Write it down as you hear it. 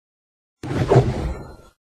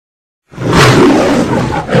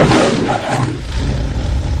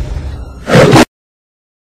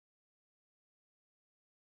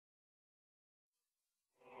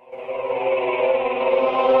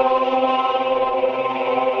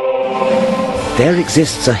there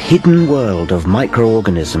exists a hidden world of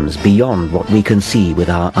microorganisms beyond what we can see with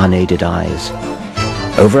our unaided eyes.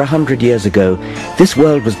 Over 100 years ago, this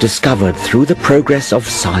world was discovered through the progress of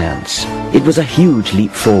science. It was a huge leap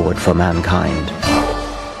forward for mankind.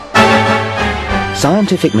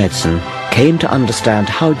 Scientific medicine came to understand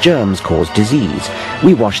how germs cause disease.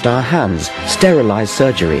 We washed our hands, sterilized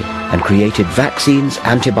surgery, and created vaccines,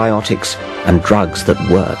 antibiotics, and drugs that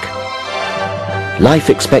work.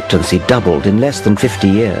 Life expectancy doubled in less than 50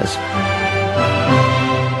 years.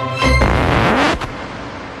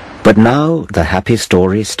 But now the happy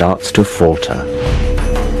story starts to falter.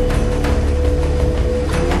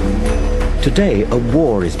 Today, a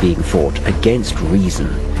war is being fought against reason.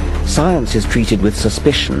 Science is treated with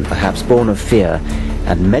suspicion, perhaps born of fear,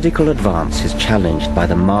 and medical advance is challenged by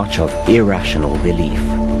the march of irrational belief.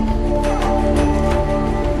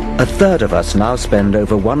 A third of us now spend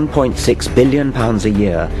over £1.6 billion a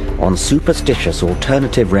year on superstitious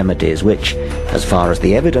alternative remedies which, as far as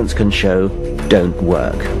the evidence can show, don't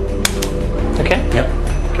work. Okay? Yep.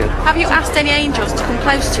 Good. Have you asked any angels to come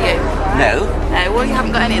close to you? No. No, well you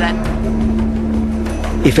haven't got any then.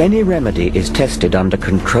 If any remedy is tested under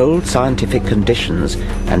controlled scientific conditions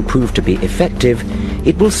and proved to be effective,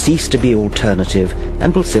 it will cease to be alternative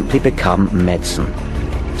and will simply become medicine.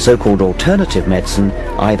 So-called alternative medicine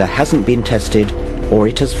either hasn't been tested or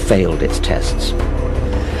it has failed its tests.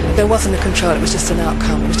 There wasn't a control, it was just an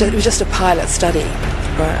outcome. It was just a pilot study.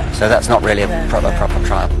 Right. So that's not really a proper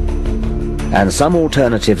trial. And some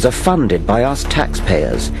alternatives are funded by us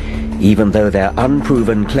taxpayers, even though their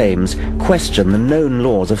unproven claims question the known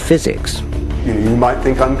laws of physics. You might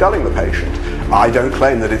think I'm gulling the patient. I don't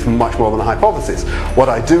claim that it's much more than a hypothesis. What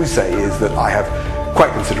I do say is that I have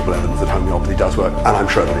quite considerable evidence that homeopathy does work, and I'm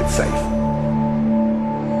sure that it's safe.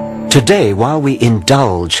 Today, while we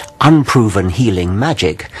indulge unproven healing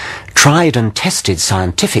magic, tried and tested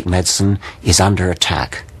scientific medicine is under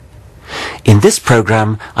attack. In this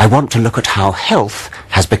program, I want to look at how health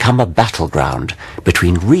has become a battleground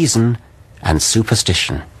between reason and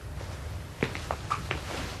superstition.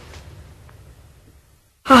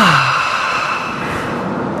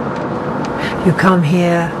 You come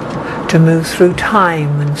here to move through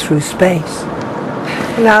time and through space.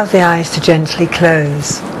 Allow the eyes to gently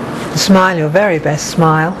close. Smile your very best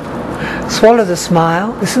smile. Swallow the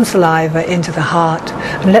smile with some saliva into the heart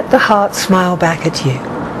and let the heart smile back at you.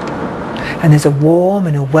 And there's a warm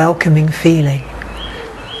and a welcoming feeling.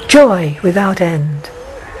 Joy without end.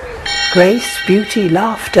 Grace, beauty,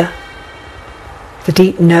 laughter. The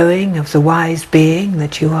deep knowing of the wise being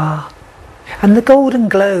that you are. And the golden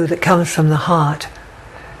glow that comes from the heart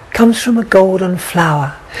comes from a golden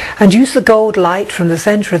flower. And use the gold light from the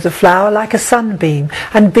centre of the flower like a sunbeam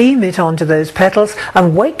and beam it onto those petals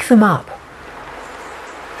and wake them up.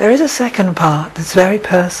 There is a second part that's very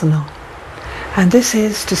personal. And this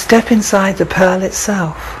is to step inside the pearl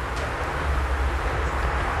itself.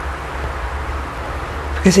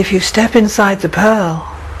 Because if you step inside the pearl,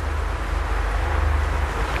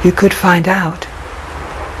 you could find out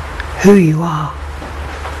who you are.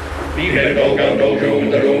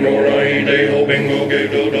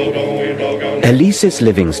 Elysis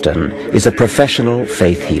Livingston is a professional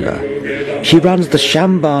faith healer. She runs the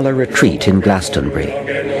Shambhala Retreat in Glastonbury.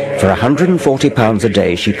 For £140 a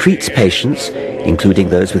day, she treats patients, including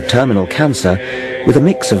those with terminal cancer, with a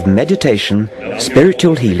mix of meditation,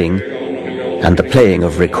 spiritual healing, and the playing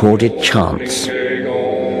of recorded chants.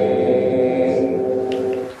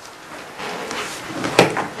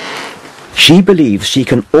 She believes she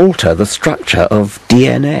can alter the structure of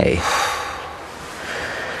DNA.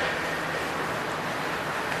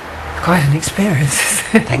 Quite an experience.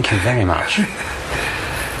 Thank you very much.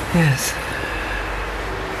 Yes.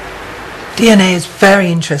 DNA is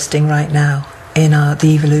very interesting right now in the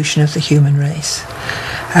evolution of the human race.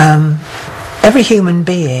 Every human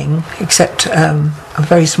being, except a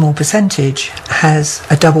very small percentage, has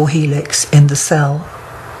a double helix in the cell.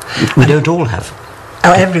 We don't all have.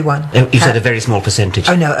 Oh, everyone. You said a very small percentage.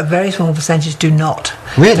 Oh no, a very small percentage do not.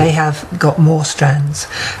 Really? They have got more strands.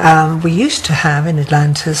 We used to have in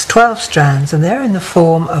Atlantis 12 strands, and they're in the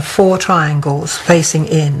form of 4 triangles facing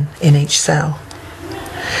in each cell.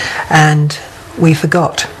 And we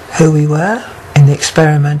forgot who we were in the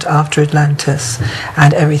experiment after Atlantis,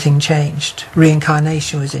 and everything changed.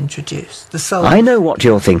 Reincarnation was introduced. The soul. I know what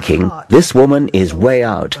you're thinking. This woman is way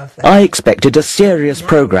out. I expected a serious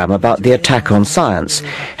program about the attack on science,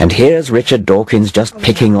 and here's Richard Dawkins just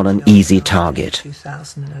picking on an easy target.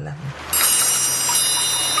 2011.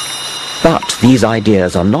 But these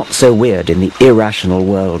ideas are not so weird in the irrational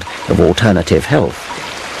world of alternative health.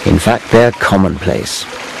 In fact, they're commonplace.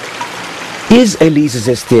 Is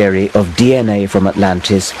Elise's theory of DNA from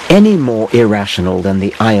Atlantis any more irrational than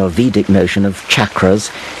the Ayurvedic notion of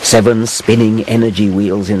chakras, 7 spinning energy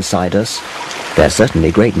wheels inside us? They're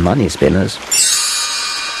certainly great money spinners.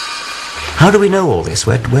 How do we know all this?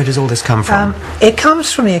 Where does all this come from? It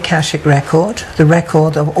comes from the Akashic record, the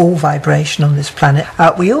record of all vibration on this planet.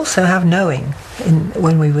 We also have knowing.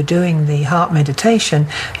 When we were doing the heart meditation,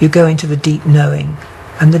 you go into the deep knowing.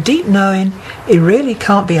 And the deep knowing, it really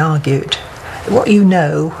can't be argued. What you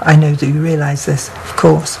know, I know that you realise this, of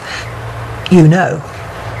course, you know.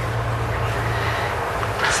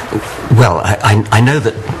 Well, I know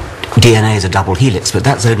that DNA is a double helix, but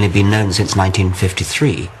that's only been known since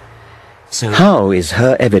 1953. So how is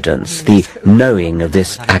her evidence, the knowing of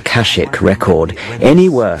this Akashic record, any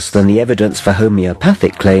worse than the evidence for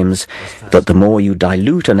homeopathic claims that the more you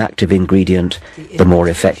dilute an active ingredient, the more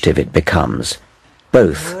effective it becomes?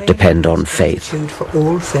 Both depend on faith. For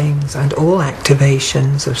all things and all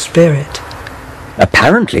activations of spirit.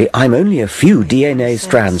 Apparently, I'm only a few DNA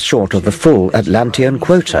strands short of the full Atlantean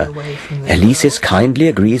quota. Elisis kindly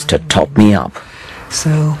agrees to top me up.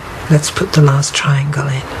 So, let's put the last triangle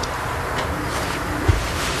in.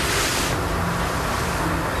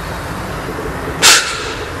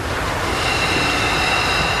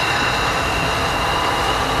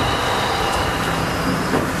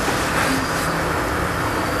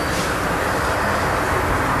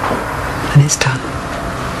 And it's done.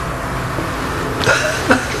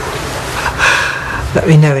 Let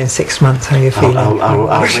me know in 6 months how you're feeling.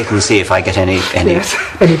 I'll wait and see if I get any yes,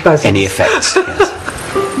 any buzzing. Any effects. Yes.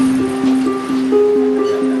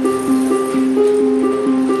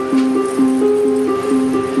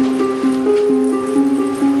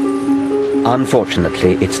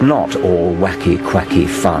 Unfortunately, it's not all wacky-quacky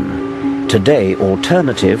fun. Today,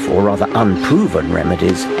 alternative, or rather unproven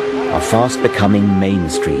remedies are fast becoming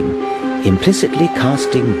mainstream, implicitly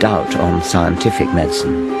casting doubt on scientific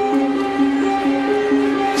medicine.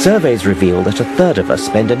 Surveys reveal that 1/3 of us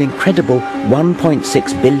spend an incredible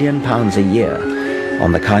 £1.6 billion a year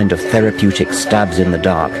on the kind of therapeutic stabs in the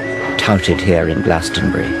dark touted here in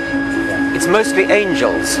Glastonbury. It's mostly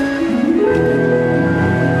angels.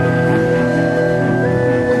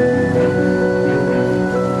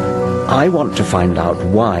 I want to find out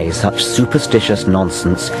why such superstitious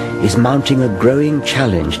nonsense is mounting a growing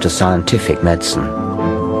challenge to scientific medicine.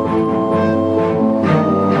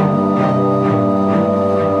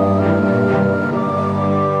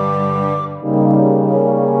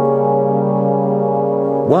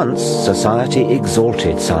 Once, society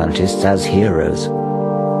exalted scientists as heroes.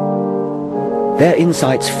 Their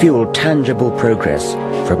insights fueled tangible progress,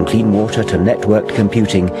 from clean water to networked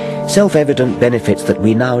computing, self-evident benefits that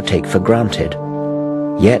we now take for granted.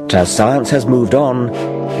 Yet, as science has moved on,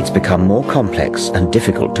 it's become more complex and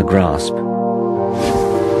difficult to grasp.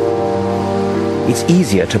 It's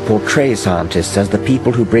easier to portray scientists as the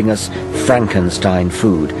people who bring us Frankenstein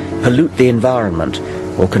food, pollute the environment,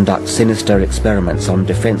 or conduct sinister experiments on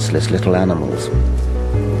defenseless little animals.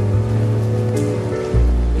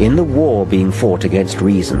 In the war being fought against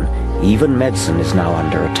reason, even medicine is now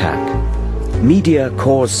under attack. Media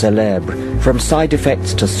cause célèbre, from side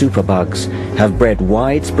effects to superbugs, have bred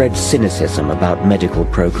widespread cynicism about medical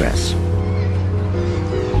progress.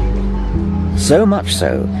 So much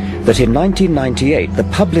so that in 1998 the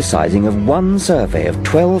publicizing of one survey of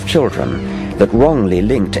 12 children that wrongly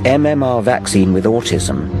linked MMR vaccine with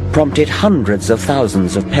autism prompted hundreds of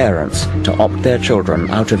thousands of parents to opt their children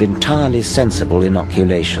out of entirely sensible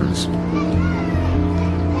inoculations.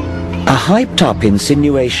 A hyped-up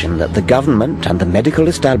insinuation that the government and the medical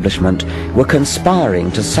establishment were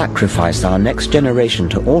conspiring to sacrifice our next generation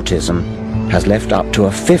to autism has left up to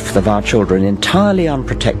 1/5 of our children entirely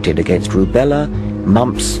unprotected against rubella,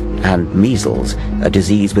 mumps, and measles, a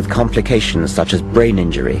disease with complications such as brain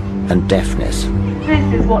injury and deafness.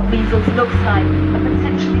 This is what measles looks like, a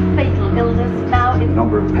potentially fatal illness now in... The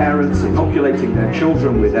number of parents inoculating their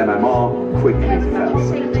children with MMR quickly fell.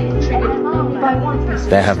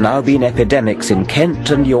 There have now been epidemics in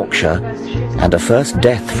Kent and Yorkshire, and a first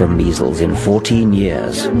death from measles in 14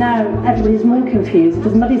 years. Now everybody's more confused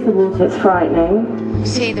because muddies the water. It's frightening.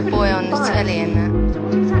 See the boy on the telly and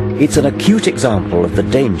that. It's an acute example of the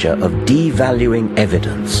danger of devaluing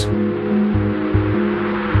evidence.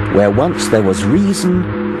 Where once there was reason,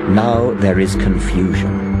 now there is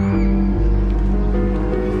confusion.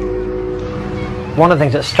 One of the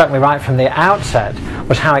things that struck me right from the outset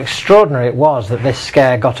was how extraordinary it was that this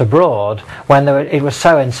scare got abroad when it was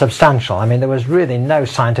so insubstantial. I mean, there was really no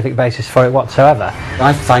scientific basis for it whatsoever.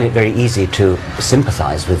 I find it very easy to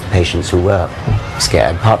sympathise with patients who were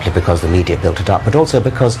scared, partly because the media built it up, but also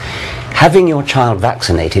because having your child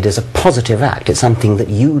vaccinated is a positive act. It's something that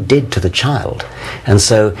you did to the child, and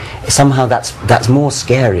so somehow that's more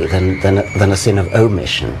scary than a sin of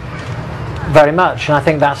omission. Very much, and I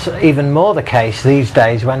think that's even more the case these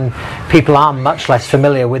days when people are much less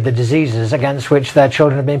familiar with the diseases against which their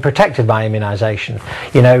children have been protected by immunisation.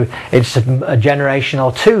 You know, it's a generation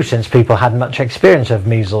or two since people had much experience of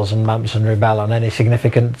measles and mumps and rubella on any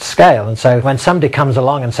significant scale, and so when somebody comes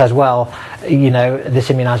along and says, well, you know, this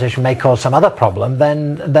immunisation may cause some other problem,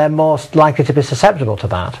 then they're more likely to be susceptible to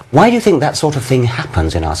that. Why do you think that sort of thing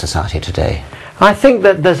happens in our society today? I think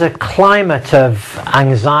that there's a climate of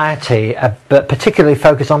anxiety, but particularly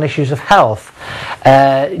focused on issues of health.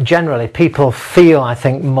 Generally, people feel, I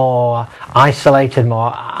think, more isolated,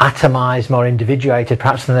 more atomised, more individuated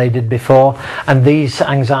perhaps than they did before, and these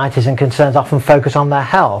anxieties and concerns often focus on their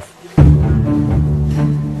health.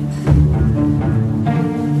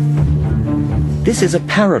 This is a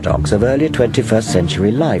paradox of early 21st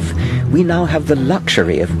century life. We now have the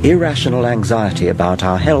luxury of irrational anxiety about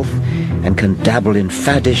our health and can dabble in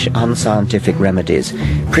faddish, unscientific remedies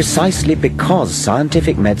precisely because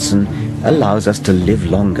scientific medicine allows us to live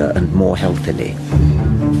longer and more healthily.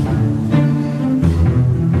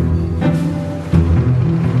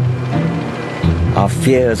 Our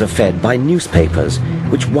fears are fed by newspapers,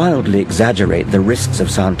 which wildly exaggerate the risks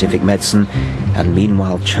of scientific medicine and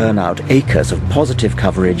meanwhile churn out acres of positive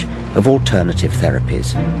coverage of alternative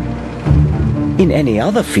therapies. In any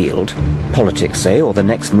other field, politics say, or the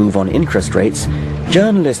next move on interest rates,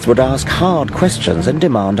 journalists would ask hard questions and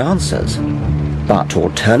demand answers. But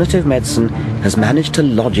alternative medicine has managed to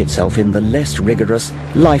lodge itself in the less rigorous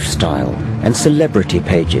lifestyle and celebrity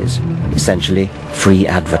pages, essentially free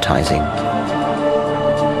advertising.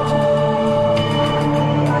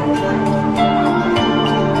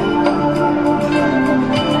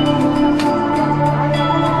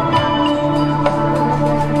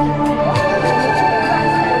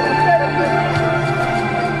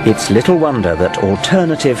 It's little wonder that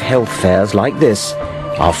alternative health fairs like this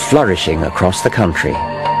are flourishing across the country.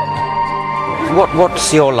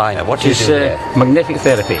 What's your line? What do you do here? Magnetic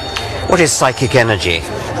therapy. What is psychic energy?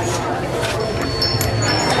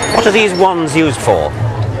 What are these wands used for?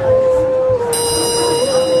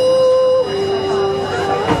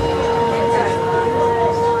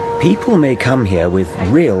 People may come here with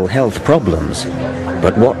real health problems,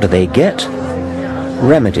 but what do they get?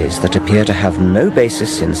 Remedies that appear to have no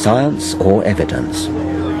basis in science or evidence.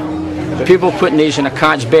 People putting these in a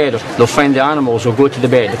cat's bed, they'll find the animals will go to the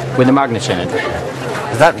bed with the magnets in it.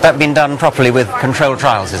 Has that been done properly with controlled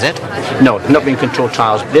trials, is it? No, not been controlled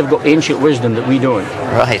trials. They've got ancient wisdom that we don't.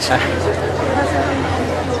 Right.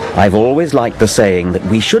 I've always liked the saying that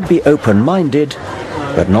we should be open-minded,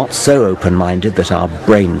 but not so open-minded that our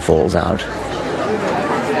brain falls out.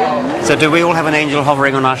 So do we all have an angel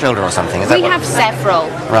hovering on our shoulder or something? Is that We have several.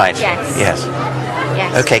 Right. Yes. Yes.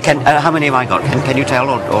 Yes. Okay. How many have I got? Can you tell?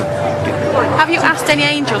 Or Have you asked any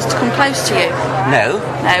angels to come close to you? No.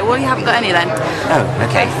 No. Well, you haven't got any then. Oh.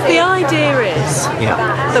 Okay. The idea is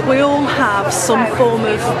that we all have some form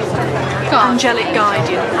of angelic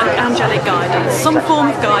guidance, some form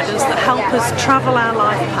of guidance that help us travel our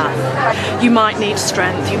life path. You might need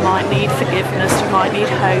strength, you might need forgiveness, you might need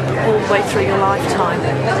hope all the way through your lifetime.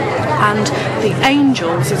 And the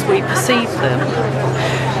angels, as we perceive them,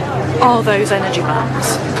 are those energy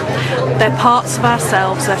bands. They're parts of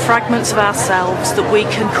ourselves, they're fragments of ourselves that we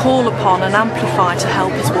can call upon and amplify to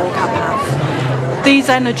help us walk our path. These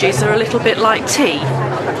energies are a little bit like tea.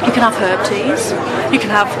 You can have herb teas, you can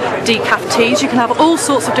have decaf teas, you can have all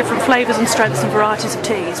sorts of different flavours and strengths and varieties of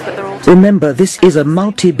teas, but they're all... Remember, this is a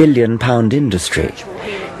multi-billion-pound industry.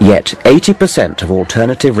 Yet 80% of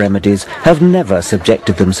alternative remedies have never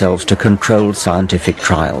subjected themselves to controlled scientific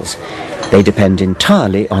trials. They depend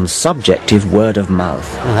entirely on subjective word of mouth.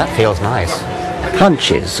 Oh, that feels nice.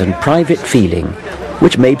 Hunches and private feeling,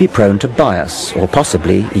 which may be prone to bias or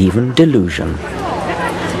possibly even delusion.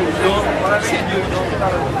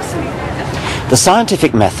 The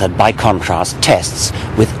scientific method, by contrast, tests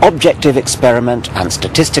with objective experiment and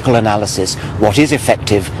statistical analysis what is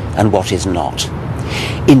effective and what is not.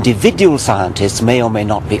 Individual scientists may or may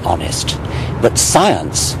not be honest, but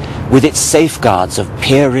science, with its safeguards of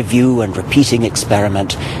peer review and repeating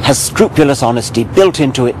experiment, has scrupulous honesty built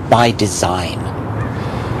into it by design.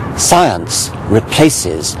 Science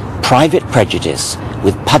replaces private prejudice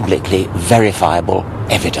with publicly verifiable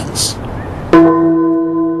evidence.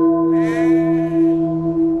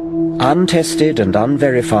 Untested and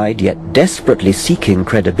unverified, yet desperately seeking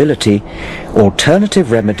credibility,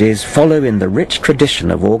 alternative remedies follow in the rich tradition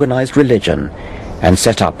of organized religion and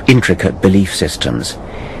set up intricate belief systems.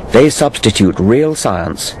 They substitute real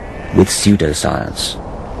science with pseudoscience.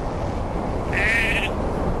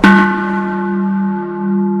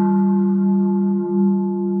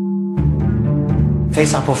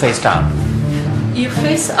 Face up or face down? You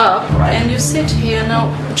face up and you sit here.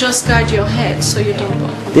 Now just guide your head so you don't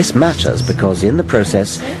bump. This matters because in the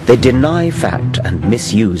process they deny fact and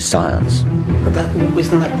misuse science. But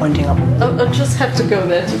isn't that pointing up? I just had to go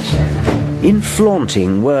there to check. In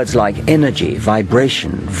flaunting words like energy,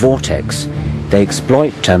 vibration, vortex, they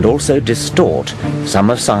exploit and also distort some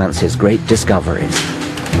of science's great discoveries.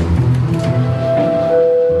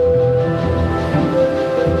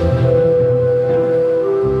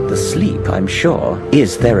 The sleep, I'm sure,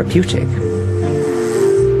 is therapeutic.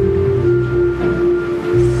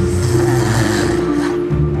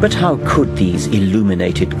 But how could these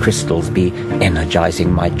illuminated crystals be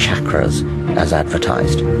energizing my chakras as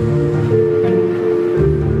advertised?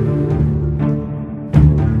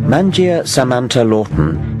 Manjia Samantha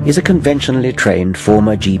Lawton is a conventionally trained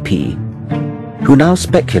former GP who now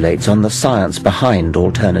speculates on the science behind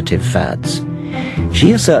alternative fads.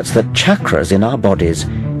 She asserts that chakras in our bodies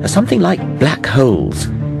are something like black holes.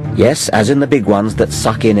 Yes, as in the big ones that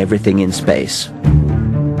suck in everything in space.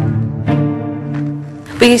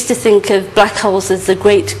 We used to think of black holes as the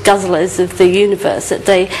great guzzlers of the universe, that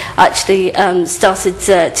they actually started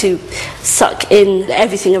to suck in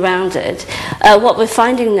everything around it. What we're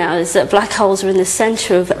finding now is that black holes are in the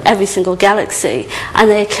centre of every single galaxy,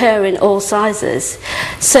 and they occur in all sizes.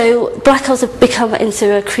 So black holes have become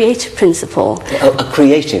into a creative principle. A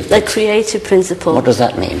creative? A creative principle. What does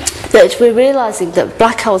that mean? That we're realising that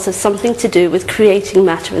black holes have something to do with creating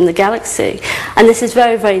matter in the galaxy. And this is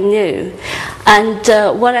very, very new. And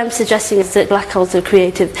what I'm suggesting is that black holes are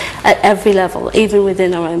creative at every level, even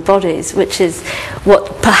within our own bodies, which is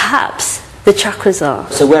what perhaps the chakras are.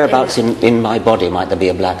 So whereabouts in my body might there be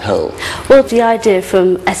a black hole? Well, the idea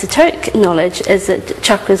from esoteric knowledge is that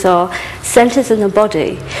chakras are centres in the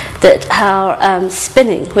body that are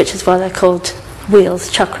spinning, which is why they're called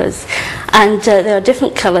wheels, chakras. And there are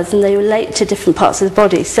different colours and they relate to different parts of the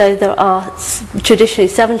body. So there are traditionally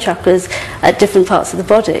 7 chakras at different parts of the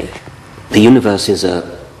body. The universe is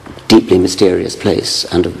a deeply mysterious place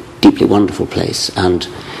and a deeply wonderful place, and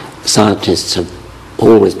scientists have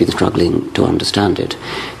always been struggling to understand it.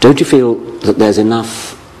 Don't you feel that there's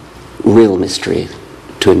enough real mystery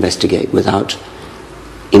to investigate without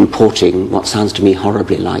importing what sounds to me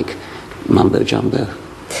horribly like mumbo-jumbo?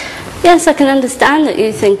 Yes, I can understand that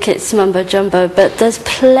you think it's mumbo-jumbo, but there's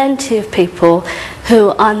plenty of people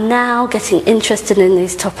who are now getting interested in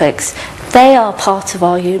these topics. They are part of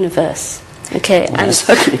our universe. Okay, well, they're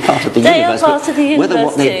certainly part of the universe. They are part of the universe. Whether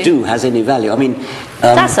what they do has any value, I mean,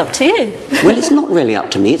 that's up to you. Well, it's not really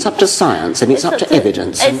up to me. It's up to science, and it's up to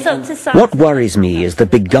evidence. It's up to science. What worries me is the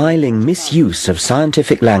beguiling misuse of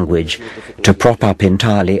scientific language to prop up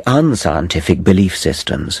entirely unscientific belief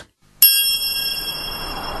systems.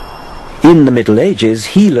 In the Middle Ages,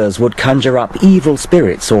 healers would conjure up evil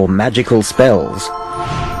spirits or magical spells.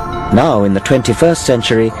 Now, in the 21st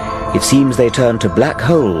century, it seems they turn to black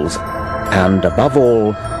holes and, above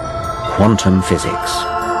all, quantum physics.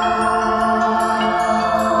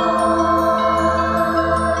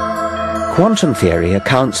 Quantum theory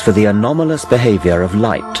accounts for the anomalous behavior of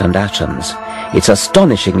light and atoms. It's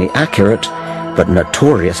astonishingly accurate, but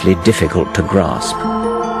notoriously difficult to grasp.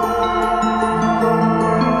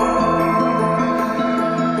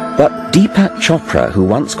 But Deepak Chopra, who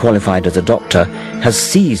once qualified as a doctor, has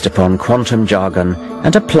seized upon quantum jargon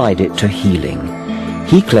and applied it to healing.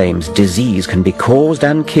 He claims disease can be caused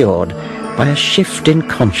and cured by a shift in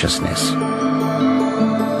consciousness.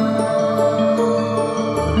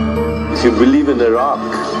 If you believe in a rock,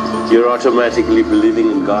 you're automatically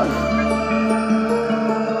believing in God.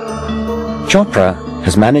 Chopra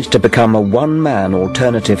has managed to become a one-man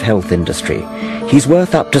alternative health industry. He's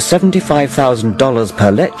worth up to $75,000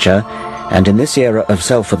 per lecture, and in this era of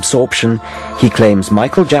self-absorption, he claims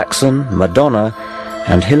Michael Jackson, Madonna,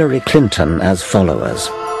 and Hillary Clinton as followers.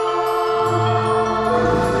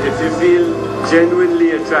 If you feel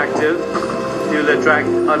genuinely attractive, you'll attract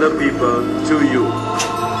other people to you.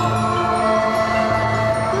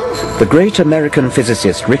 The great American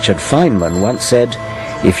physicist Richard Feynman once said,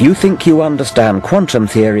 "If you think you understand quantum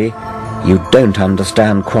theory, you don't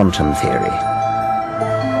understand quantum theory."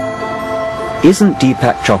 Isn't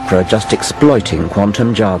Deepak Chopra just exploiting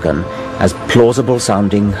quantum jargon as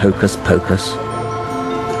plausible-sounding hocus-pocus?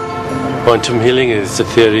 Quantum healing is a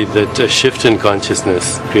theory that a shift in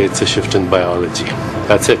consciousness creates a shift in biology.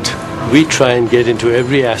 That's it. We try and get into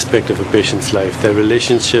every aspect of a patient's life, their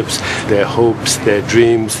relationships, their hopes, their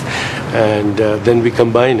dreams, and then we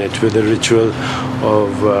combine it with a ritual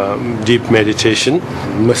of deep meditation,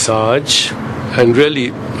 massage, and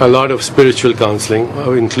really a lot of spiritual counseling,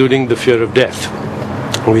 including the fear of death.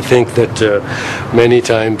 We think that many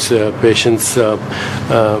times patients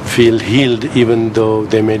feel healed even though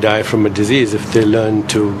they may die from a disease if they learn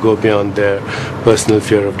to go beyond their personal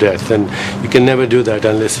fear of death. And you can never do that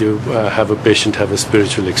unless you have a patient have a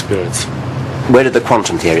spiritual experience. Where did the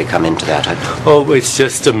quantum theory come into that? Oh, it's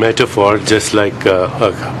just a metaphor, just like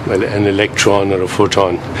an electron or a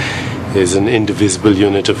photon is an indivisible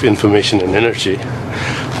unit of information and energy.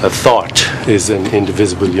 A thought is an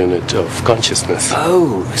indivisible unit of consciousness.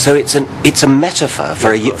 Oh, so it's a metaphor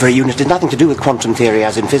for a unit. It's nothing to do with quantum theory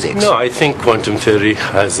as in physics. No, I think quantum theory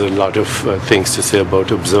has a lot of things to say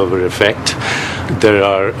about observer effect. There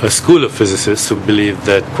are a school of physicists who believe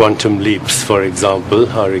that quantum leaps, for example,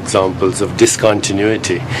 are examples of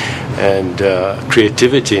discontinuity, and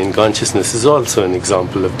creativity in consciousness is also an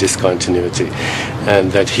example of discontinuity,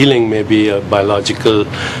 and that healing may be a biological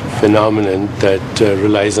phenomenon that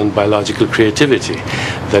relies on biological creativity,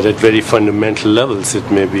 that at very fundamental levels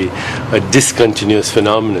it may be a discontinuous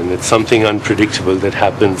phenomenon. It's something unpredictable that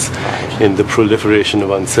happens in the proliferation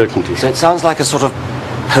of uncertainty. So it sounds like a sort of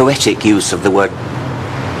poetic use of the word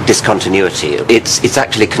discontinuity. It's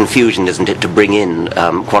actually confusion, isn't it, to bring in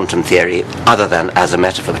quantum theory other than as a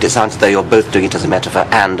metaphor, but it sounds as though you're both doing it as a metaphor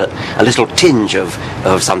and a little tinge of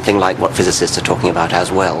something like what physicists are talking about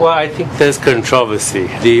as well. Well, I think there's controversy.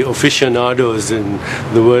 The aficionados in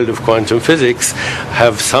the world of quantum physics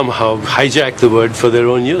have somehow hijacked the word for their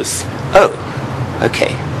own use. Oh,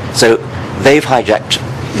 okay. So they've hijacked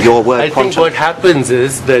your word. I think what happens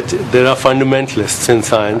is that there are fundamentalists in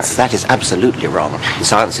science. That is absolutely wrong.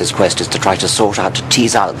 Science's quest is to try to sort out, to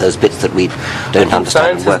tease out those bits that we don't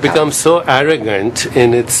understand. Science has become so arrogant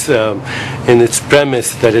in its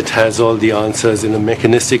premise that it has all the answers in a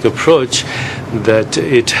mechanistic approach that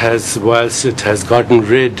it has, whilst it has gotten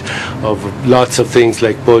rid of lots of things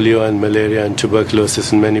like polio and malaria and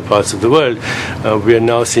tuberculosis in many parts of the world, we are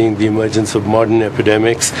now seeing the emergence of modern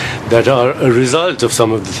epidemics that are a result of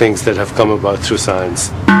some of the things that have come about through science.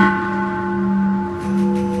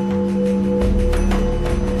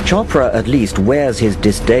 Chopra at least wears his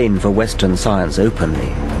disdain for Western science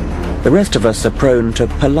openly. The rest of us are prone to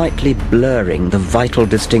politely blurring the vital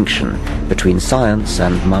distinction between science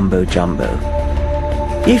and mumbo-jumbo.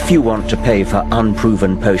 If you want to pay for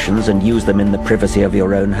unproven potions and use them in the privacy of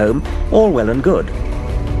your own home, all well and good.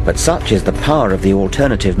 But such is the power of the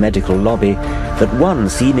alternative medical lobby that one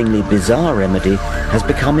seemingly bizarre remedy has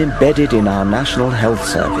become embedded in our National Health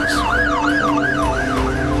Service.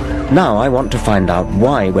 Now I want to find out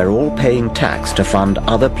why we're all paying tax to fund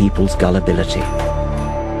other people's gullibility.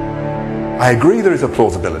 I agree there is a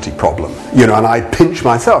plausibility problem, and I pinch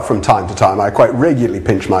myself from time to time. I quite regularly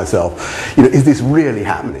pinch myself. Is this really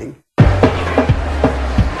happening?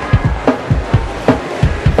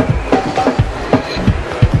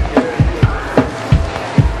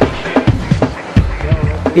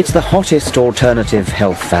 It's the hottest alternative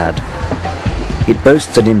health fad. It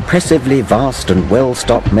boasts an impressively vast and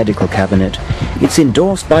well-stocked medical cabinet. It's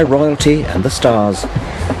endorsed by royalty and the stars,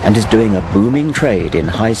 and is doing a booming trade in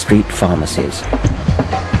high street pharmacies.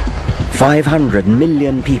 500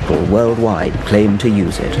 million people worldwide claim to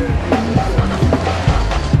use it.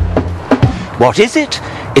 What is it?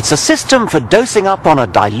 It's a system for dosing up on a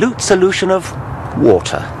dilute solution of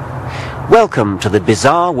water. Welcome to the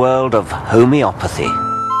bizarre world of homeopathy.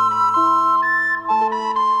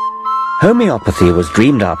 Homeopathy was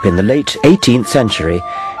dreamed up in the late 18th century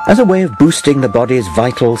as a way of boosting the body's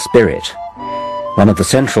vital spirit. One of the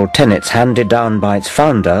central tenets handed down by its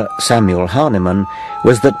founder, Samuel Hahnemann,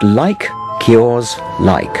 was that like cures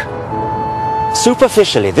like.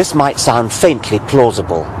 Superficially, this might sound faintly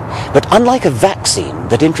plausible, but unlike a vaccine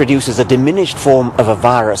that introduces a diminished form of a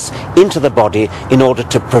virus into the body in order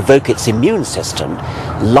to provoke its immune system,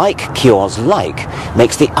 like cures like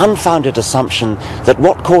makes the unfounded assumption that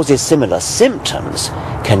what causes similar symptoms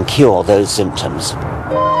can cure those symptoms.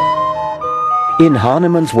 In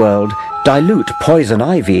Hahnemann's world, dilute poison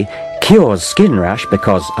ivy cures skin rash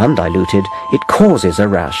because, undiluted, it causes a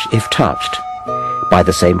rash if touched. By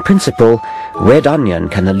the same principle, red onion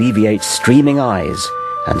can alleviate streaming eyes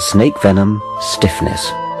and snake venom stiffness.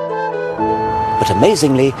 But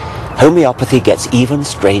amazingly, homeopathy gets even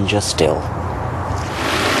stranger still.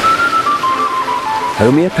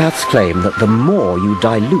 homeopaths claim that the more you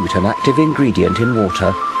dilute an active ingredient in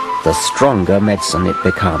water, the stronger medicine it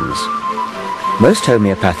becomes. Most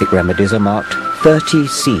homeopathic remedies are marked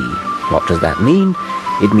 30C. What does that mean?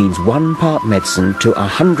 It means 1 part medicine to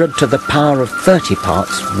 100 to the power of 30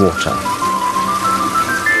 parts water.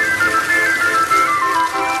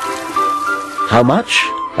 How much?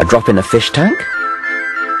 A drop in a fish tank?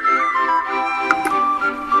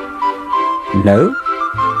 No?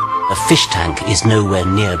 A fish tank is nowhere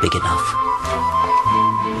near big enough.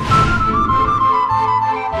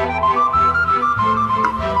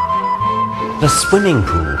 The swimming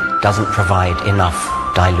pool doesn't provide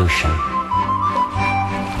enough dilution.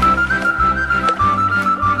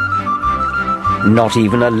 Not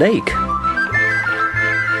even a lake.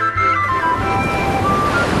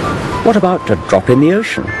 What about a drop in the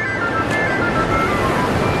ocean?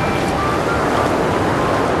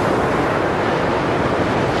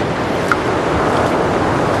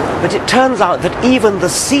 But it turns out that even the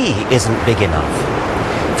sea isn't big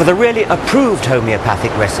enough. For the really approved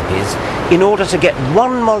homeopathic recipes, in order to get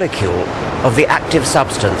 1 molecule of the active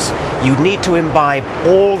substance, you need to imbibe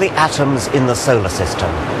all the atoms in the solar system.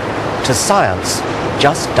 To science,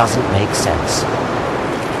 just doesn't make sense.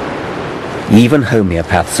 Even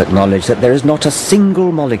homeopaths acknowledge that there is not a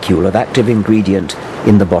single molecule of active ingredient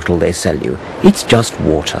in the bottle they sell you. It's just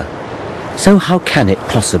water. So how can it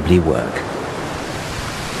possibly work?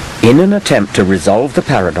 In an attempt to resolve the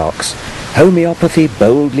paradox, homeopathy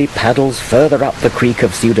boldly paddles further up the creek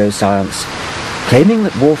of pseudoscience, claiming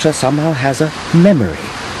that water somehow has a memory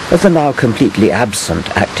of the now completely absent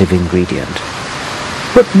active ingredient.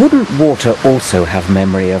 But wouldn't water also have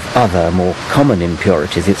memory of other, more common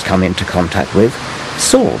impurities it's come into contact with?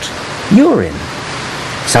 Salt, urine.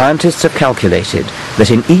 Scientists have calculated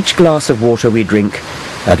that in each glass of water we drink,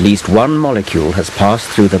 at least 1 molecule has passed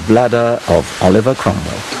through the bladder of Oliver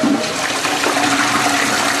Cromwell.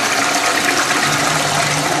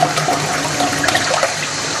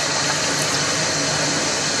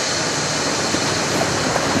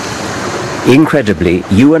 Incredibly,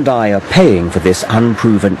 you and I are paying for this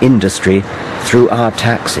unproven industry through our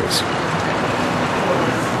taxes.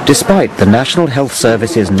 Despite the National Health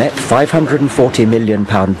Service's net £540 million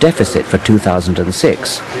deficit for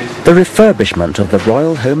 2006, the refurbishment of the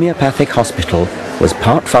Royal Homeopathic Hospital was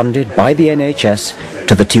part funded by the NHS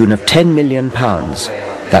to the tune of £10 million.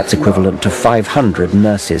 That's equivalent to 500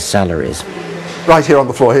 nurses' salaries. Right here on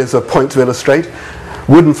the floor, here's a point to illustrate.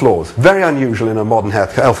 Wooden floors, very unusual in a modern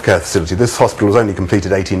healthcare facility. This hospital was only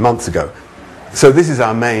completed 18 months ago. So this is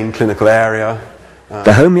our main clinical area.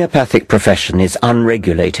 The homeopathic profession is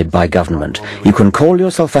unregulated by government. You can call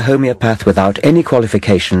yourself a homeopath without any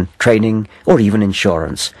qualification, training, or even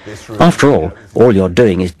insurance. After all you're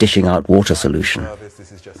doing is dishing out water solution.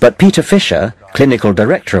 But Peter Fisher, clinical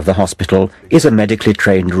director of the hospital, is a medically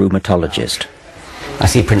trained rheumatologist. I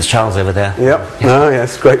see Prince Charles over there. Yep. Oh,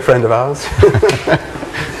 yes, great friend of ours.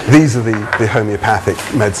 These are the homeopathic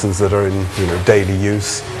medicines that are in daily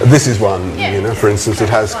use. This is one, for instance, it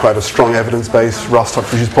has quite a strong evidence base,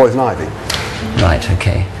 Rustox, which is poison ivy. Right,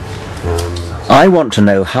 okay. I want to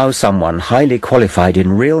know how someone highly qualified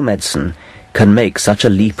in real medicine can make such a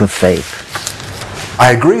leap of faith.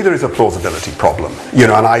 I agree there is a plausibility problem,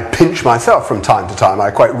 and I pinch myself from time to time. I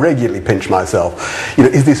quite regularly pinch myself.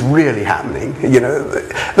 Is this really happening?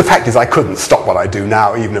 The fact is I couldn't stop what I do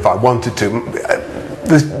now, even if I wanted to.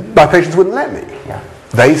 My patients wouldn't let me. Yeah.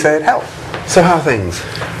 They say it helped. So how are things?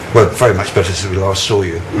 Well, very much better since we last saw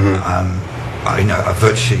you. I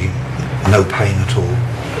virtually no pain at all.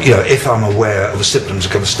 If I'm aware of the symptoms are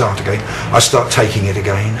going to start again, I start taking it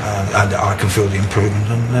again, and I can feel the improvement,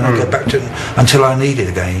 and then I get back to it until I need it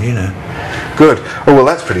again, Good. Oh, well,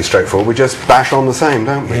 that's pretty straightforward. We just bash on the same,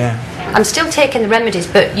 don't we? Yeah. I'm still taking the remedies,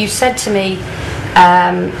 but you said to me,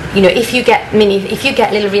 if you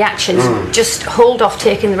get little reactions, just hold off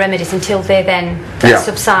taking the remedies until they then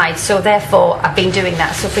subside. So therefore, I've been doing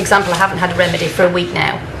that. So, for example, I haven't had a remedy for a week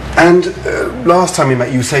now. And last time we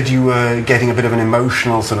met, you said you were getting a bit of an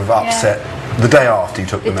emotional sort of upset the day after you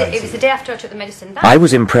took the medicine. It was the day after I took the medicine. I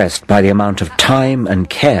was impressed by the amount of time and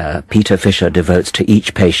care Peter Fisher devotes to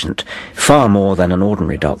each patient, far more than an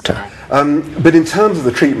ordinary doctor. But in terms of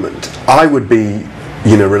the treatment, I would be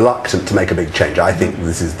reluctant to make a big change. I think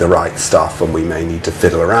this is the right stuff and we may need to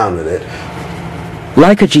fiddle around with it.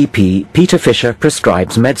 Like a GP, Peter Fisher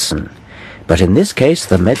prescribes medicine. But in this case,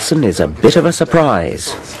 the medicine is a bit of a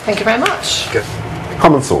surprise. Thank you very much. Good.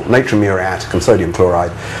 Common salt, natrium muriatic and sodium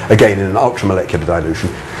chloride, again in an ultramolecular dilution.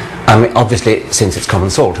 Obviously, since it's common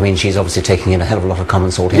salt, she's obviously taking in a hell of a lot of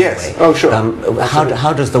common salt anyway. Yes, oh sure.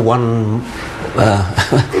 How does the 1 Well,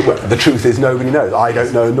 the truth is nobody knows. I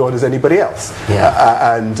don't know, nor does anybody else.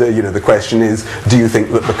 Yeah. The question is, do you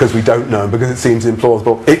think that because we don't know, because it seems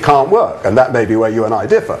implausible, it can't work? And that may be where you and I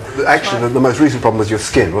differ. Actually, the most recent problem was your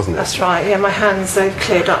skin, wasn't it? That's right, yeah, my hands, they've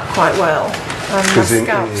cleared up quite well. My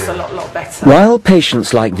scalp's a lot better. While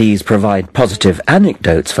patients like these provide positive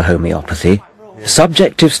anecdotes for homeopathy,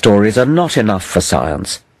 subjective stories are not enough for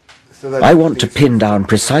science. I want to pin down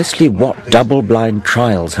precisely what double-blind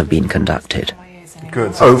trials have been conducted.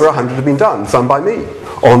 Good. Over 100 have been done, some by me.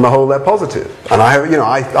 On the whole, they're positive, and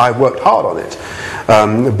I've worked hard on it.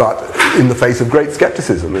 But in the face of great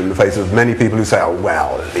scepticism, in the face of many people who say, "Oh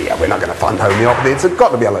well, yeah, we're not going to fund homeopathy. It's got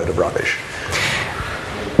to be a load of rubbish."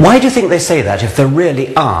 Why do you think they say that if there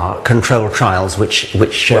really are controlled trials which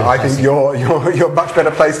show... Well, I think you're much better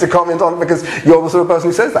placed to comment on it because you're the sort of person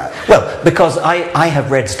who says that. Well, because I have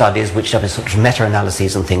read studies which have sort of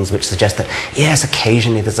meta-analyses and things which suggest that, yes,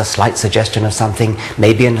 occasionally there's a slight suggestion of something,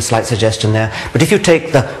 maybe a slight suggestion there, but if you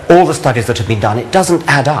take all the studies that have been done, it doesn't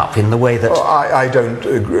add up in the way that... Well, I don't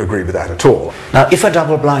agree with that at all. Now, if a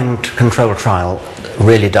double-blind controlled trial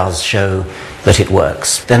really does show that it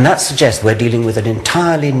works, then that suggests we're dealing with an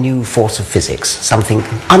entirely new force of physics, something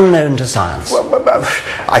unknown to science. Well,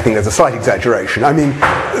 I think there's a slight exaggeration. I mean,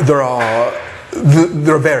 there are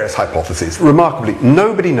various hypotheses. Remarkably,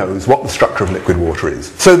 nobody knows what the structure of liquid water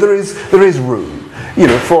is. So there is room,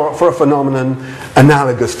 for a phenomenon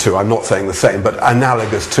analogous to, I'm not saying the same, but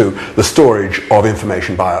analogous to the storage of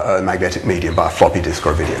information by a magnetic medium, by a floppy disk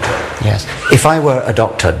or a videotape. Yes. If I were a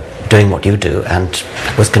doctor doing what you do and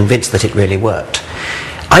was convinced that it really worked,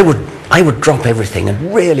 I would drop everything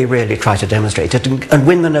and really try to demonstrate it and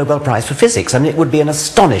win the Nobel Prize for Physics, and it would be an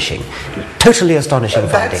totally astonishing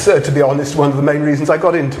finding. That's, to be honest, one of the main reasons I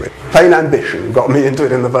got into it. Plain ambition got me into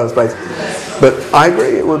it in the first place. But I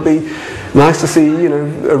agree, it would be nice to see,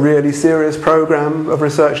 a really serious program of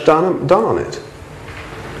research done on it.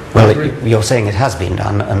 Well, you're saying it has been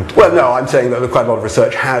done, and... Well, no, I'm saying that quite a lot of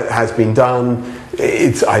research has been done.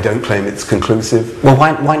 I don't claim it's conclusive. Well,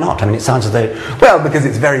 why not? I mean, it sounds as though... Well, because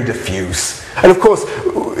it's very diffuse. And of course,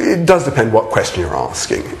 it does depend what question you're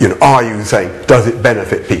asking. Are you saying, does it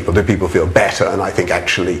benefit people? Do people feel better? And I think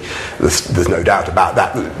actually, there's no doubt about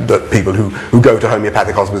that people who go to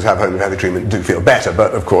homeopathic hospitals, have homeopathic treatment, do feel better.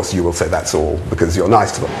 But of course, you will say that's all because you're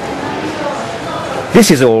nice to them. This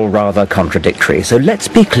is all rather contradictory, so let's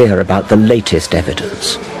be clear about the latest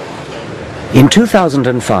evidence. In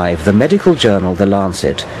 2005, the medical journal The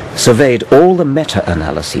Lancet surveyed all the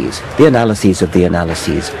meta-analyses, the analyses of the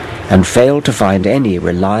analyses, and failed to find any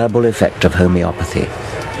reliable effect of homeopathy.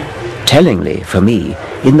 Tellingly, for me,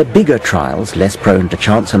 in the bigger trials, less prone to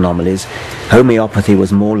chance anomalies, homeopathy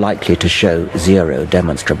was more likely to show zero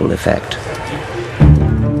demonstrable effect.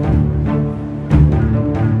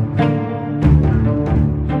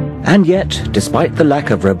 And yet, despite the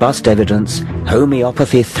lack of robust evidence,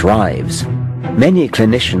 homeopathy thrives. Many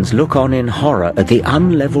clinicians look on in horror at the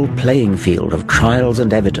unlevel playing field of trials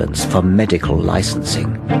and evidence for medical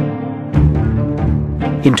licensing.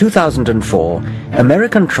 In 2004,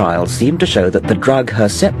 American trials seemed to show that the drug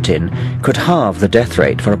Herceptin could halve the death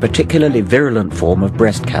rate for a particularly virulent form of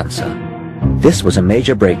breast cancer. This was a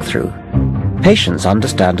major breakthrough. Patients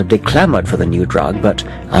understandably clamored for the new drug, but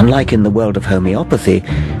unlike in the world of homeopathy,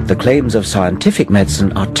 the claims of scientific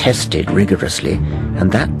medicine are tested rigorously,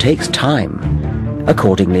 and that takes time.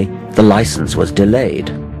 Accordingly, the license was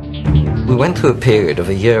delayed. We went through a period of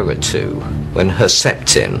a year or two when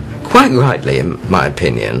Herceptin, quite rightly in my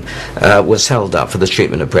opinion, was held up for the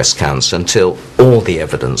treatment of breast cancer until all the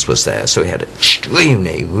evidence was there. So we had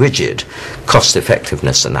extremely rigid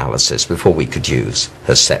cost-effectiveness analysis before we could use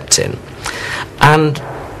Herceptin. And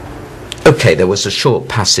okay, there was a short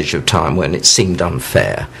passage of time when it seemed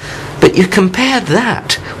unfair. But you compare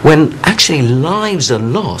that when actually lives are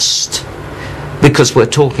lost, because we're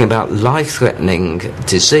talking about life-threatening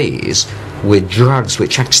disease with drugs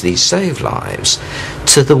which actually save lives,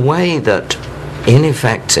 to the way that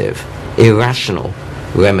ineffective, irrational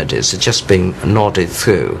remedies are just being nodded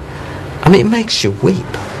through. I mean, it makes you weep.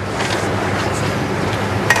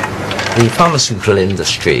 The pharmaceutical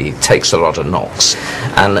industry takes a lot of knocks,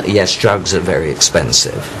 and yes, drugs are very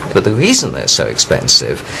expensive. But the reason they're so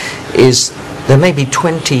expensive is there may be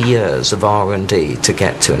 20 years of R&D to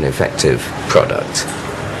get to an effective product.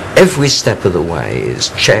 Every step of the way is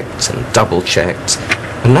checked and double-checked.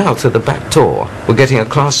 And now, through the back door, we're getting a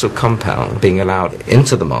class of compound being allowed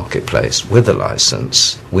into the marketplace with a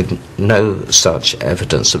license with no such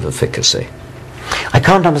evidence of efficacy. I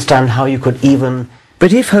can't understand how you could even...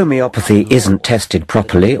 But if homeopathy isn't tested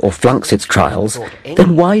properly or flunks its trials,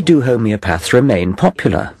 then why do homeopaths remain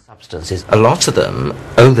popular? substances. A lot of them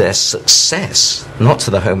owe their success not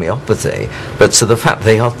to the homeopathy, but to the fact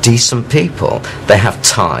they are decent people. They have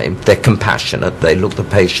time, they're compassionate, they look the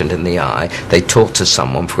patient in the eye, they talk to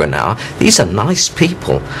someone for an hour. These are nice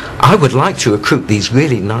people. I would like to recruit these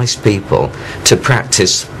really nice people to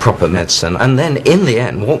practice proper medicine, and then in the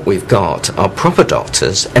end what we've got are proper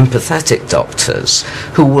doctors, empathetic doctors,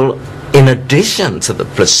 who will, in addition to the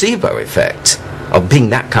placebo effect of being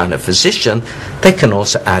that kind of physician, they can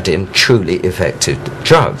also add in truly effective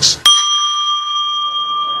drugs.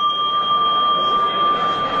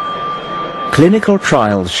 Clinical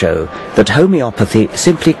trials show that homeopathy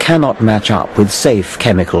simply cannot match up with safe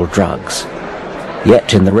chemical drugs.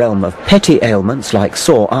 Yet in the realm of petty ailments like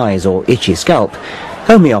sore eyes or itchy scalp,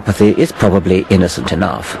 homeopathy is probably innocent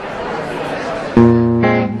enough.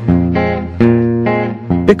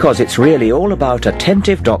 Because it's really all about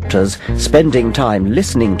attentive doctors spending time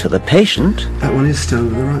listening to the patient. That one is still,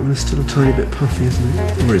 the right one is still a tiny bit puffy, isn't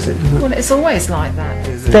it? Or is it? Well, it's always like that.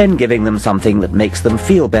 Then giving them something that makes them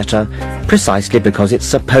feel better, precisely because it's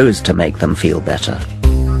supposed to make them feel better.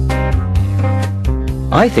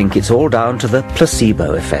 I think it's all down to the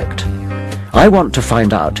placebo effect. I want to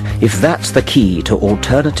find out if that's the key to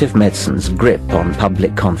alternative medicine's grip on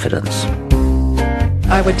public confidence.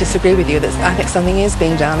 I would disagree with you that I think something is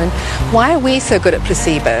being done. And why are we so good at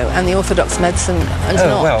placebo and the orthodox medicine is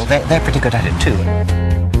not? Well, they're pretty good at it too.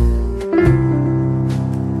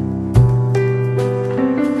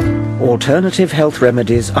 Alternative health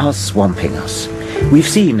remedies are swamping us. We've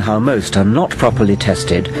seen how most are not properly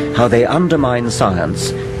tested, how they undermine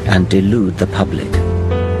science and delude the public.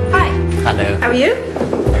 Hi. Hello. How are you?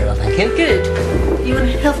 Very well, thank you. Good. You want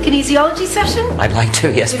a health kinesiology session? I'd like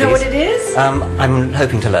to, yes, Do you know what it is? I'm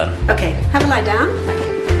hoping to learn. Okay, have a lie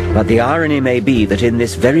down. But the irony may be that in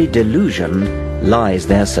this very delusion lies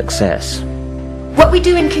their success. What we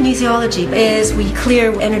do in kinesiology is we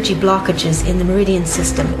clear energy blockages in the meridian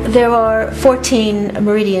system. There are 14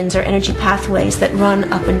 meridians or energy pathways that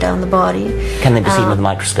run up and down the body. Can they be seen with a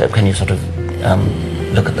microscope? Can you sort of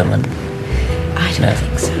look at them and... I don't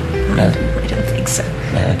think so. No? I don't think so.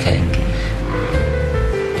 No, okay.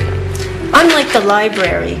 Unlike the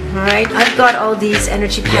library, all right? I've got all these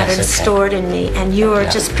energy patterns stored in me, and you are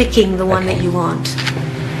just picking the one that you want.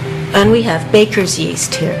 And we have baker's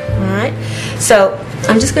yeast here, all right? So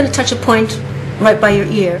I'm just going to touch a point right by your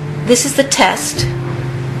ear. This is the test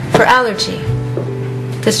for allergy.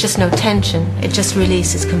 There's just no tension. It just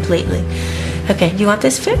releases completely. Okay, do you want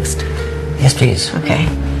this fixed? Yes, please. Okay.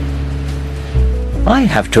 I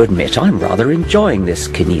have to admit I'm rather enjoying this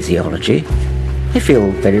kinesiology. I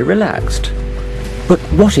feel very relaxed. But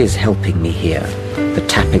what is helping me here? The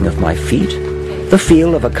tapping of my feet? The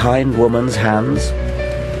feel of a kind woman's hands?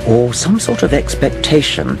 Or some sort of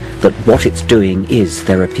expectation that what it's doing is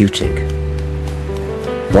therapeutic?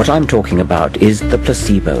 What I'm talking about is the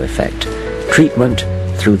placebo effect, treatment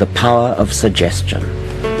through the power of suggestion.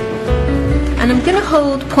 And I'm going to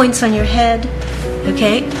hold points on your head,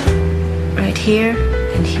 okay? Right here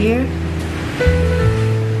and here.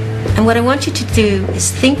 And what I want you to do is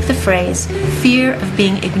think the phrase, fear of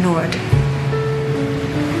being ignored.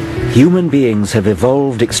 Human beings have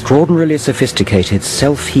evolved extraordinarily sophisticated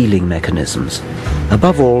self-healing mechanisms.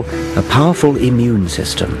 Above all, a powerful immune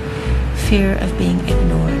system. Fear of being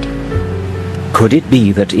ignored. Could it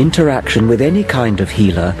be that interaction with any kind of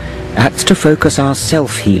healer acts to focus our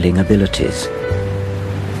self-healing abilities?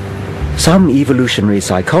 Some evolutionary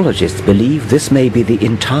psychologists believe this may be the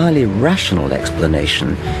entirely rational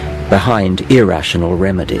explanation behind irrational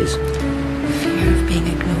remedies. Fear of being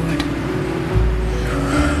ignored.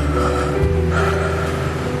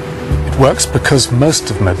 It works because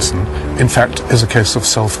most of medicine, in fact, is a case of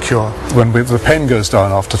self-cure. When the pain goes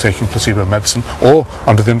down after taking placebo medicine, or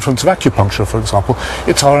under the influence of acupuncture, for example,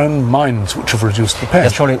 it's our own minds which have reduced the pain.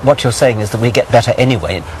 Yes, surely what you're saying is that we get better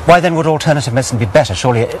anyway. Why then would alternative medicine be better?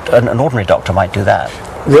 Surely an ordinary doctor might do that.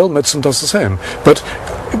 Real medicine does the same, but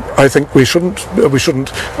I think we shouldn't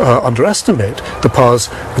underestimate the powers,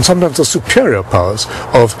 and sometimes the superior powers,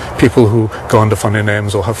 of people who go under funny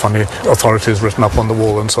names or have funny authorities written up on the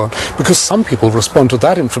wall and so on, because some people respond to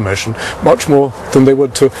that information much more than they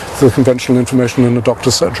would to the conventional information in a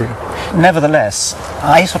doctor's surgery. Nevertheless,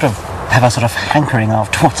 I sort of have a sort of hankering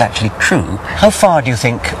after what's actually true. How far do you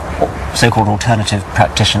think so-called alternative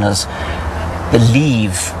practitioners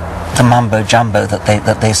believe the mumbo-jumbo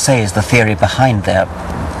that they say is the theory behind their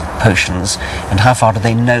potions, and how far do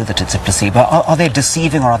they know that it's a placebo? Are they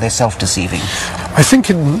deceiving, or are they self-deceiving? I think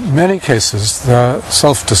in many cases they're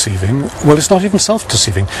self-deceiving. Well, it's not even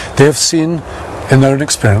self-deceiving. They have seen in their own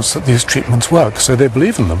experience that these treatments work, so they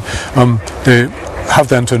believe in them. They have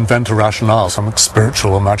then to invent a rationale, some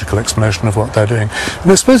spiritual or magical explanation of what they're doing.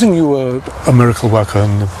 And supposing you were a miracle worker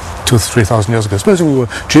 2,000 or 3,000 years ago, supposing you were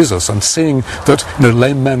Jesus and seeing that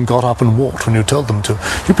lame men got up and walked when you told them to,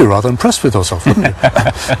 you'd be rather impressed with yourself, wouldn't you?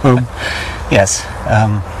 Yes.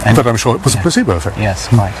 But I'm sure it was a placebo effect. Yes,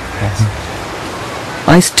 quite. Yes.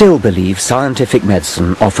 I still believe scientific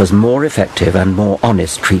medicine offers more effective and more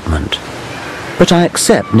honest treatment. But I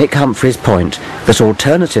accept Nick Humphrey's point that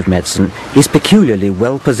alternative medicine is peculiarly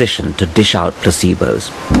well positioned to dish out placebos.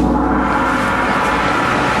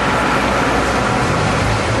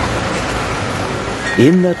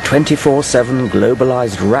 In the 24/7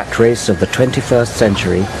 globalized rat race of the 21st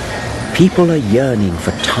century, people are yearning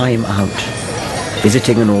for time out.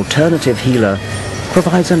 Visiting an alternative healer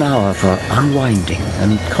provides an hour for unwinding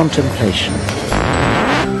and contemplation.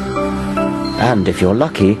 And if you're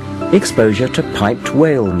lucky, exposure to piped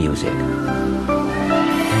whale music.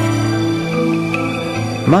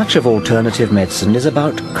 Much of alternative medicine is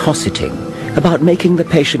about cosseting, about making the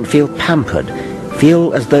patient feel pampered,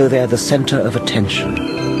 feel as though they're the center of attention.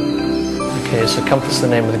 Okay, so comfort's the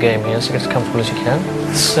name of the game here, so get as comfortable as you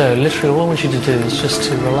can. So literally all I want you to do is just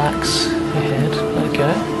to relax your head, let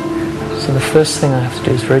go. So the first thing I have to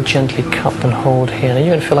do is very gently cup and hold here. Now you're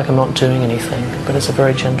going to feel like I'm not doing anything, but it's a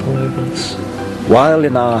very gentle movements. While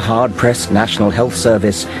in our hard-pressed National Health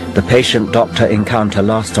Service, the patient-doctor encounter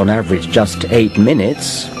lasts on average just 8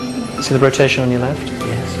 minutes. See the rotation on your left?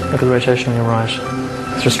 Yes. Look at the rotation on your right.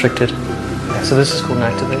 It's restricted. So this is called an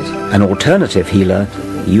activate. An alternative healer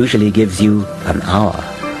usually gives you an hour.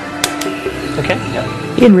 Okay? Yeah.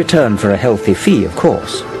 In return for a healthy fee, of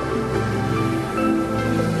course.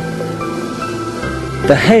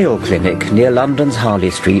 The Hale Clinic near London's Harley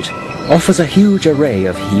Street offers a huge array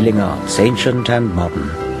of healing arts, ancient and modern.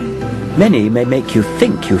 Many may make you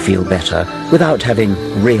think you feel better without having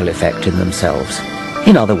real effect in themselves.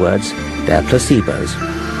 In other words, they're placebos.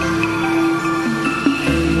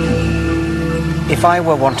 If I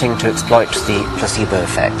were wanting to exploit the placebo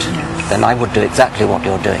effect, then I would do exactly what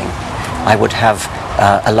you're doing. I would have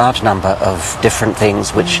a large number of different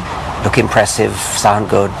things which look impressive, sound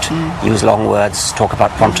good, use long words, talk about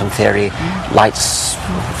quantum theory, lights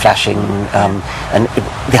flashing, and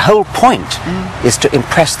the whole point is to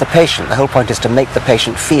impress the patient. The whole point is to make the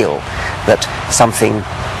patient feel that something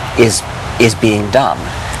is being done.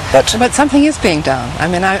 But something is being done. I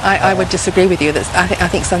mean, I would disagree with you. That I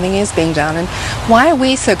think something is being done. And why are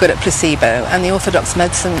we so good at placebo and the orthodox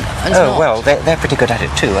medicine is not? Well, they're pretty good at it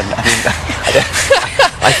too. And I mean,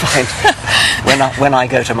 I find when I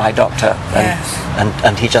go to my doctor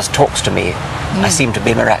and he just talks to me, I seem to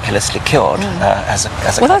be miraculously cured as a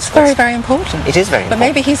well, that's very, very important. It is very important. But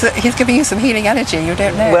maybe he's giving you some healing energy. You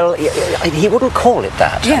don't know. Well, he wouldn't call it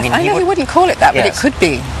that. Yes, I know he wouldn't call it that, but it could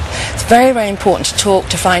be. It's very, very important to talk,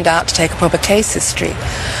 to find out, to take a proper case history.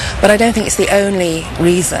 But I don't think it's the only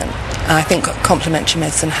reason. I think complementary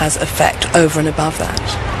medicine has effect over and above that.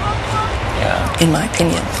 Yeah. In my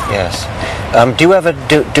opinion. Yes. Do you ever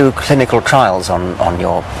do clinical trials on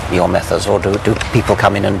your methods, or do people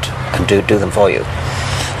come in and do them for you?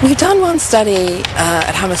 We've done one study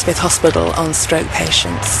at Hammersmith Hospital on stroke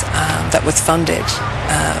patients that was funded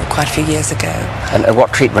quite a few years ago. And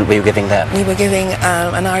what treatment were you giving them? We were giving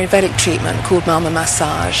an Ayurvedic treatment called Marma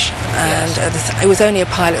Massage, and it was only a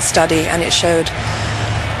pilot study, and it showed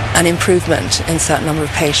an improvement in a certain number of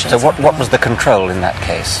patients. So what was the control in that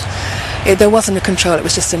case? There wasn't a control, it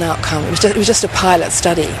was just an outcome. It was just a pilot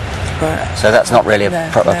study. So that's not really a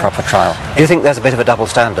proper trial. Do you think there's a bit of a double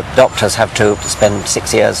standard? Doctors have to spend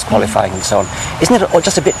 6 years qualifying and so on. Isn't it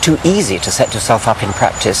just a bit too easy to set yourself up in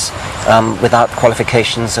practice without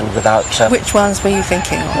qualifications and without... Which ones were you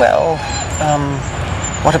thinking of? Well,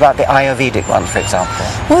 what about the Ayurvedic one, for example?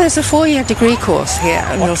 Well, there's a 4-year degree course here.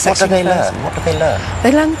 What do they learn? What do they learn?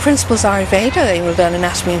 They learn the principles of Ayurveda. They will learn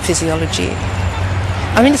anatomy and physiology.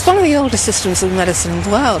 I mean, it's one of the oldest systems of medicine in the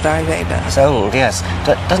world, Ayurveda. It's old, yes.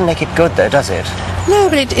 Doesn't make it good, though, does it? No,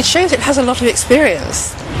 but it shows it has a lot of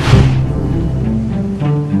experience.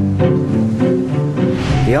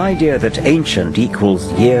 The idea that ancient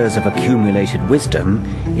equals years of accumulated wisdom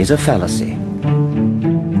is a fallacy.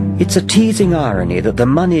 It's a teasing irony that the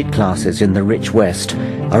moneyed classes in the rich West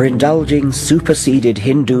are indulging superseded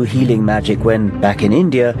Hindu healing magic when, back in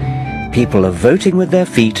India, people are voting with their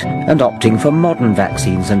feet and opting for modern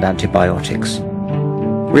vaccines and antibiotics.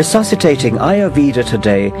 Resuscitating Ayurveda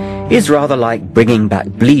today is rather like bringing back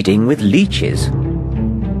bleeding with leeches.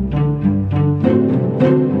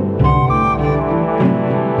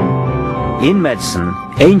 In medicine,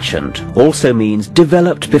 ancient also means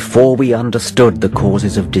developed before we understood the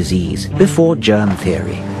causes of disease, before germ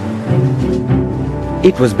theory.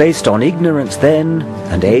 It was based on ignorance then,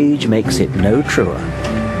 and age makes it no truer.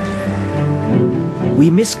 We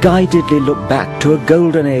misguidedly look back to a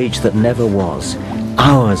golden age that never was.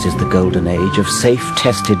 Ours is the golden age of safe,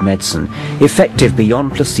 tested medicine, effective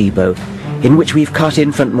beyond placebo, in which we've cut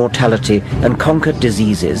infant mortality and conquered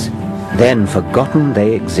diseases, then forgotten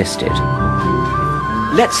they existed.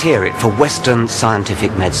 Let's hear it for Western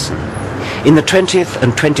scientific medicine. In the 20th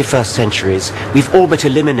and 21st centuries, we've all but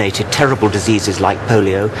eliminated terrible diseases like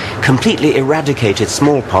polio, completely eradicated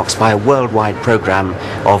smallpox by a worldwide program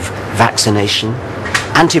of vaccination.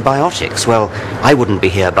 Antibiotics, well, I wouldn't be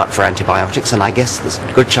here but for antibiotics, and I guess there's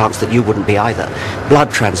a good chance that you wouldn't be either. Blood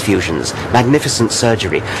transfusions, magnificent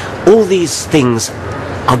surgery, all these things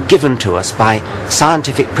are given to us by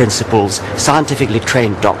scientific principles, scientifically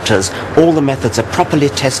trained doctors. All the methods are properly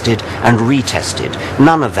tested and retested.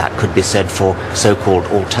 None of that could be said for so-called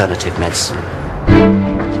alternative medicine.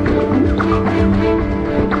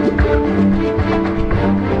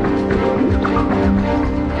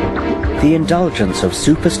 The indulgence of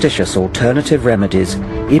superstitious alternative remedies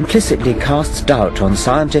implicitly casts doubt on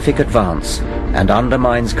scientific advance and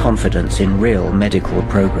undermines confidence in real medical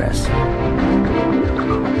progress.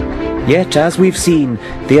 Yet, as we've seen,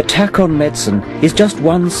 the attack on medicine is just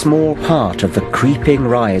one small part of the creeping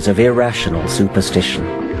rise of irrational superstition.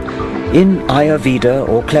 In Ayurveda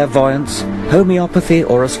or clairvoyance, homeopathy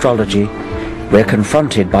or astrology, we're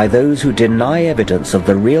confronted by those who deny evidence of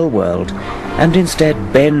the real world and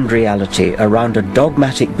instead bend reality around a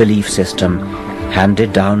dogmatic belief system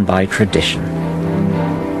handed down by tradition.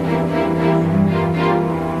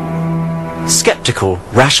 Skeptical,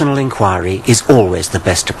 rational inquiry is always the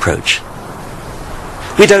best approach.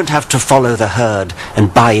 We don't have to follow the herd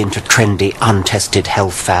and buy into trendy, untested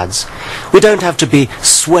health fads. We don't have to be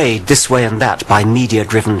swayed this way and that by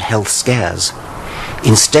media-driven health scares.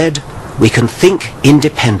 Instead, we can think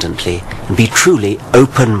independently and be truly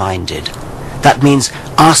open-minded. That means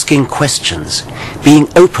asking questions, being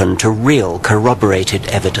open to real corroborated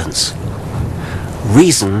evidence.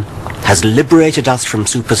 Reason has liberated us from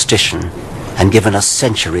superstition and given us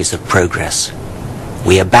centuries of progress.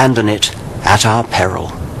 We abandon it at our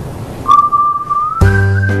peril.